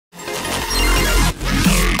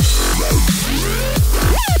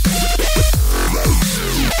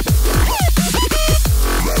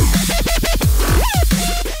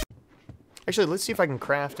Actually, let's see if I can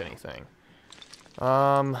craft anything.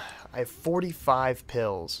 I have 45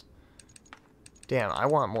 pills. Damn, I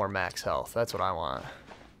want more max health. That's what I want.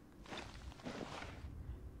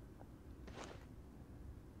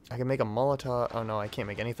 I can make a Molotov. Oh no, I can't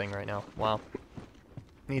make anything right now. Wow.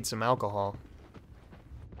 Need some alcohol.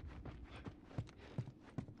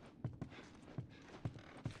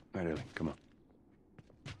 All right, Ellie, come on.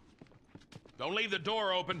 Don't leave the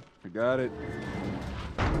door open. We got it.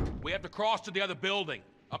 We have to cross to the other building.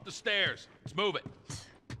 Up the stairs. Let's move it.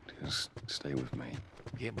 Just stay with me.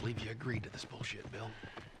 Can't believe you agreed to this bullshit, Bill.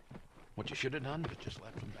 What you should have done was just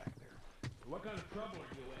left him back there. What kind of trouble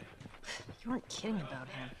are you in? You weren't kidding about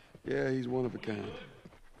him. Yeah, he's one of a kind.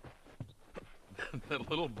 That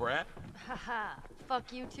little brat? Haha,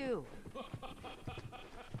 fuck you too.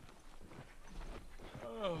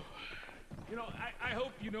 Oh. You know, I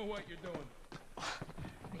hope you know what you're doing. Are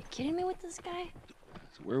you kidding me with this guy?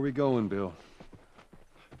 So where are we going, Bill?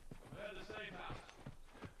 The safe house.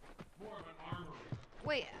 More of an armory.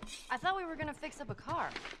 Wait, I thought we were gonna fix up a car.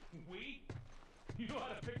 We? You know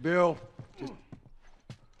how to fix. Bill, just...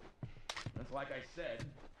 That's like I said.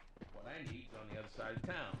 What I need's on the other side of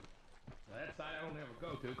town. Now, that side I don't ever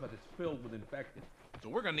go to because it's filled with infected. So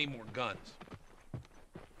we're gonna need more guns.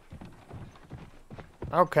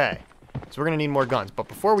 Okay. So we're going to need more guns. But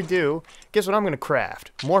before we do, guess what I'm going to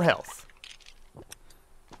craft? More health.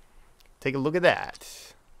 Take a look at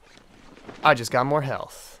that. I just got more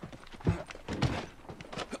health.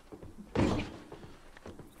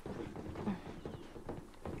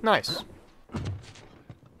 Nice.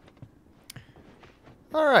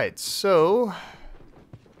 Alright, so...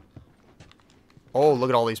 Oh, look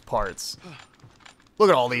at all these parts. Look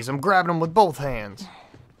at all these. I'm grabbing them with both hands.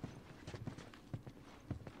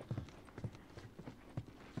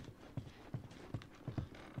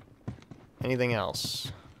 Anything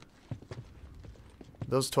else?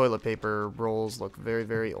 Those toilet paper rolls look very,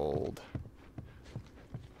 very old.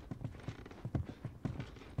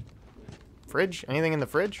 Fridge? Anything in the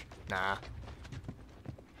fridge? Nah.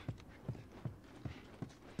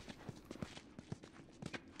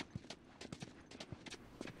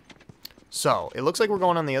 So, it looks like we're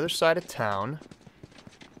going on the other side of town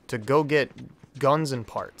to go get guns and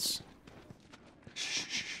parts.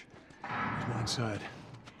 Shh. Come inside.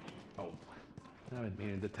 I've been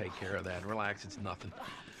meaning to take care of that. Relax, it's nothing.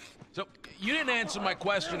 So, you didn't answer my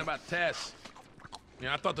question about Tess.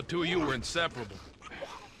 Yeah, I thought the two of you were inseparable.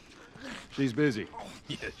 She's busy.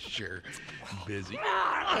 Yeah, sure. Busy.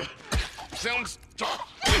 Sounds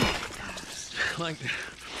like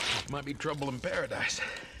might be trouble in paradise.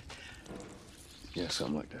 Yeah,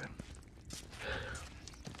 something like that.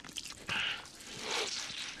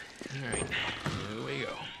 All right, here we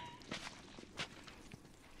go.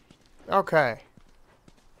 Okay.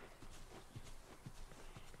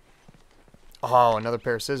 Oh, another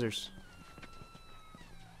pair of scissors.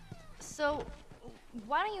 So,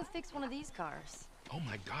 why don't you fix one of these cars? Oh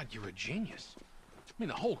my God, you're a genius. I mean,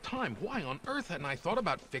 the whole time, why on earth hadn't I thought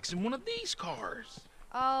about fixing one of these cars?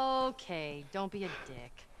 Okay, don't be a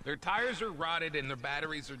dick. Their tires are rotted and their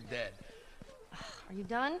batteries are dead. Are you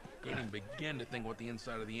done? Can't even begin to think what the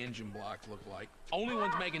inside of the engine blocks look like. Only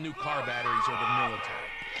ones making new car batteries are the military.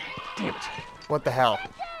 Damn it. What the hell?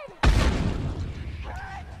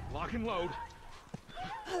 Lock and load.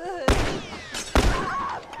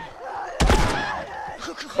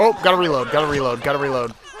 Oh, gotta reload, gotta reload, gotta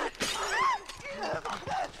reload.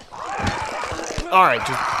 Alright,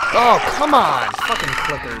 just... Oh, come on! Fucking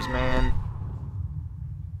clickers, man.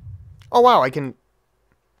 Oh, wow, I can...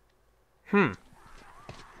 Alright,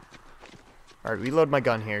 reload my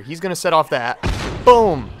gun here. He's gonna set off that.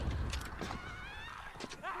 Boom!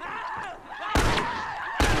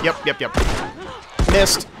 Yep.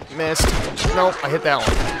 Missed. Nope, I hit that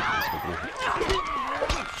one.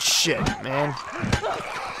 Shit, man.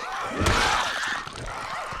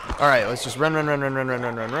 Alright, let's just run.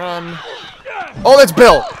 Oh, that's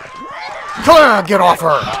Bill! Come on, get off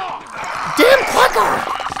her! Damn clicker!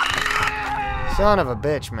 Son of a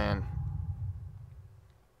bitch, man.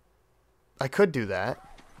 I could do that.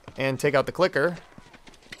 And take out the clicker.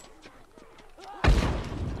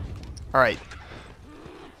 Alright.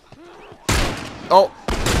 Oh,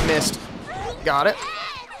 missed. Got it.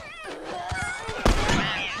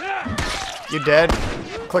 You dead?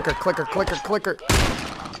 Clicker. Clicker.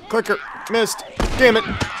 Missed. Damn it.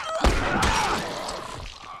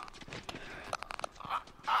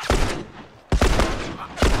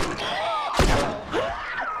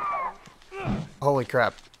 Holy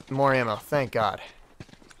crap. More ammo. Thank God.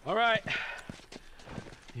 All right.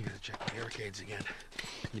 You gotta check the barricades again.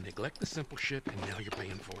 You neglect the simple shit, and now you're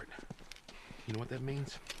paying for it. You know what that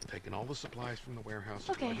means? Taking all the supplies from the warehouse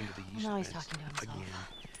Okay, right into the well, east now he's fence talking to himself. again.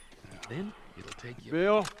 Then it'll take you...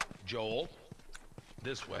 Bill? Joel,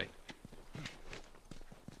 this way.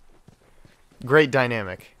 Great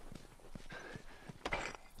dynamic.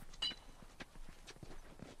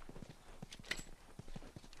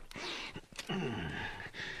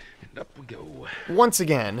 And up we go. Once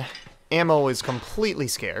again, ammo is completely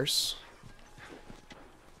scarce.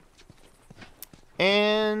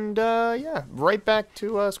 And, yeah, right back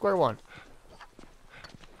to square one.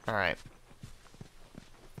 Alright.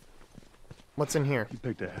 What's in here? You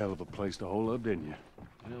picked a hell of a place to hole up, didn't you?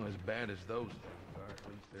 You know, as bad as those things are, at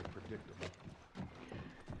least they're predictable.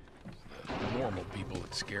 The normal people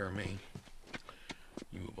that scare me.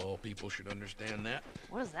 You of all people should understand that.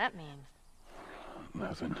 What does that mean?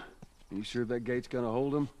 Nothing. You sure that gate's gonna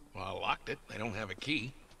hold them? Well, I locked it. They don't have a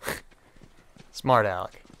key. Smart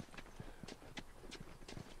Alec.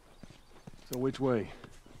 So which way?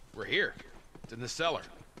 We're here. It's in the cellar.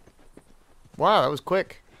 Wow, that was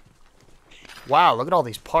quick. Wow, look at all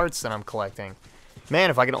these parts that I'm collecting. Man,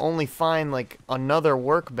 if I could only find, like, another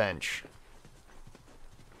workbench.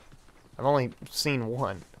 I've only seen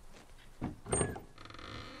one. Right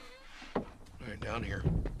down here.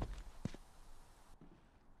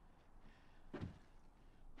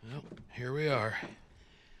 Well, here we are.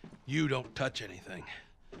 You don't touch anything.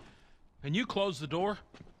 And you close the door?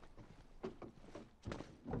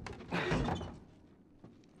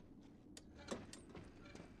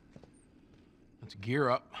 Let's gear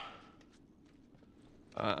up.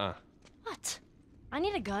 What? I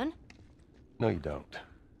need a gun. No, you don't.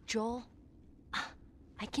 Joel,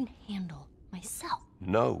 I can handle myself.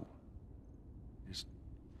 No. Just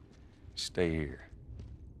stay here.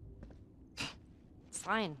 It's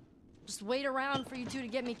fine. Just wait around for you two to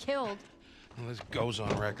get me killed. Well, this goes on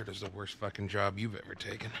record as the worst fucking job you've ever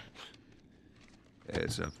taken.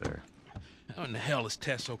 It's up there. How in the hell is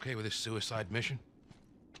Tess okay with this suicide mission?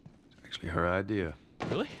 It's actually her idea.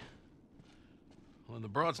 Really? Well, the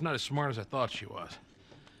broad's not as smart as I thought she was.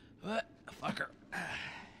 But, fuck her.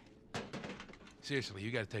 Seriously,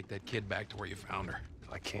 you gotta take that kid back to where you found her.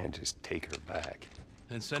 I can't just take her back.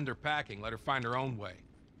 Then send her packing, let her find her own way.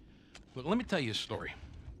 Look, let me tell you a story.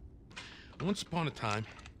 Once upon a time,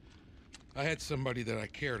 I had somebody that I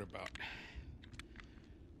cared about.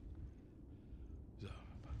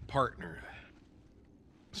 A partner.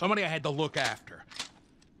 Somebody I had to look after.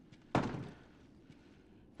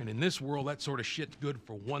 And in this world, that sort of shit's good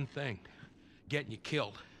for one thing. Getting you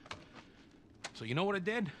killed. So you know what I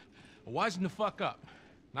did? I wisened the fuck up.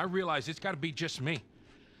 And I realized it's gotta be just me.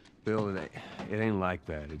 Bill, it ain't like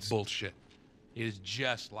that. It's Bullshit. It is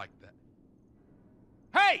just like that.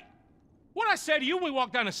 Hey! What'd I say to you when we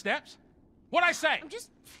walked down the steps? What'd I say? I'm just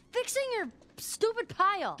fixing your stupid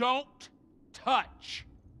pile. Don't touch.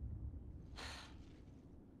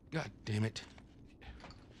 God damn it.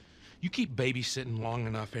 You keep babysitting long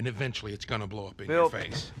enough and eventually it's gonna blow up in your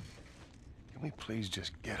face. Can we please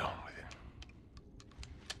just get on with it?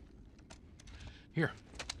 Here.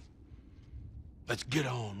 Let's get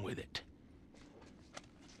on with it.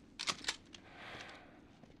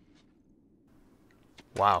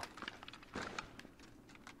 Wow.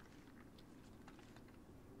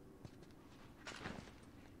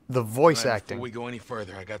 The voice acting. Before we go any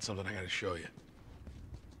further, I got something I gotta show you.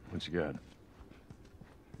 what you got?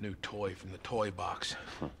 New toy from the toy box.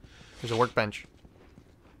 There's a workbench.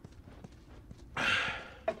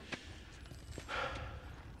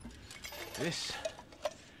 This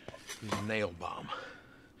is a nail bomb.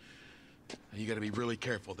 Now, you gotta be really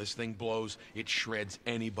careful. This thing blows, it shreds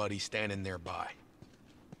anybody standing nearby.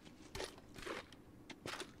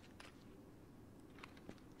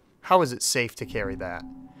 How is it safe to carry that?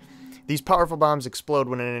 These powerful bombs explode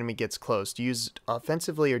when an enemy gets close. Used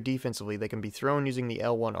offensively or defensively, they can be thrown using the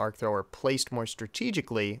L1 arc thrower, placed more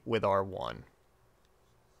strategically with R1.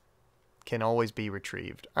 Can always be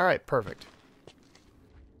retrieved. Alright, perfect.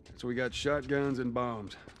 So we got shotguns and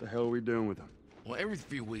bombs. The hell are we doing with them? Well, every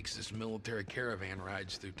few weeks, this military caravan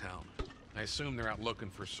rides through town. I assume they're out looking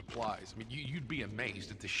for supplies. I mean, you'd be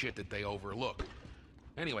amazed at the shit that they overlook.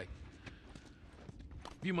 Anyway,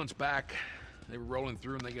 a few months back, they were rolling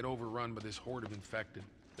through and they get overrun by this horde of infected.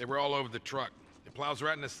 They were all over the truck. It plows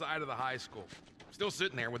right in the side of the high school. Still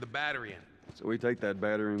sitting there with the battery in. So we take that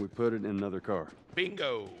battery and we put it in another car.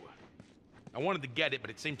 Bingo! I wanted to get it, but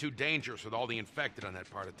it seemed too dangerous with all the infected on that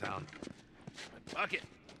part of town. But fuck it.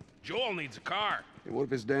 Joel needs a car. Hey, what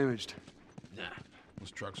if it's damaged? Nah,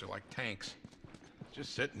 those trucks are like tanks.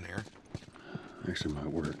 Just sitting there. Actually might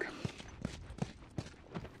work.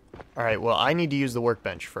 Alright, well, I need to use the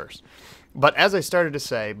workbench first. But as I started to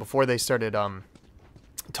say, before they started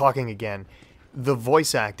talking again, the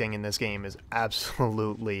voice acting in this game is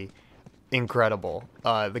absolutely incredible.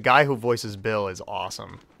 The guy who voices Bill is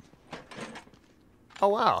awesome. Oh,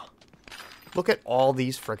 wow. Look at all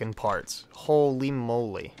these frickin' parts. Holy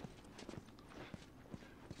moly.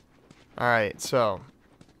 Alright, so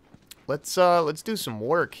let's do some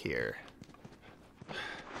work here.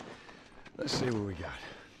 Let's see what we got.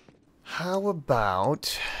 How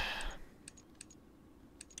about...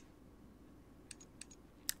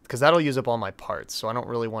 because that'll use up all my parts, so I don't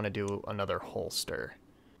really want to do another holster.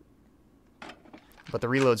 But the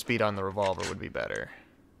reload speed on the revolver would be better.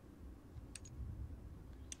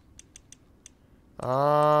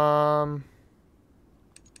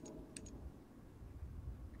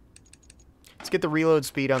 Let's get the reload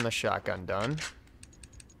speed on the shotgun done.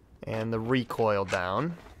 And the recoil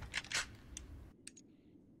down.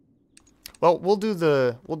 Well, we'll do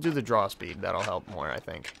the draw speed. That'll help more, I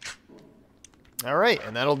think. All right,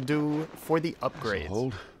 and that'll do for the upgrades.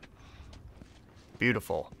 Hold.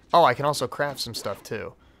 Beautiful. Oh, I can also craft some stuff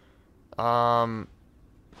too. I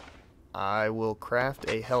will craft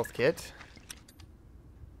a health kit.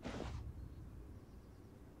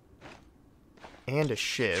 And a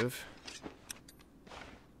shiv.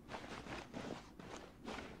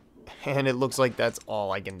 And it looks like that's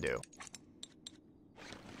all I can do.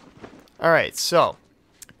 Alright, so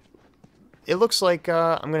it looks like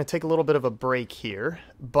I'm going to take a little bit of a break here,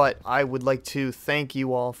 but I would like to thank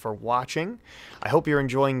you all for watching. I hope you're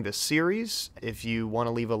enjoying the series. If you want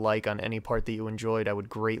to leave a like on any part that you enjoyed, I would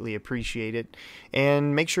greatly appreciate it.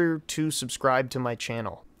 And make sure to subscribe to my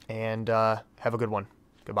channel. And have a good one.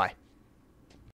 Goodbye.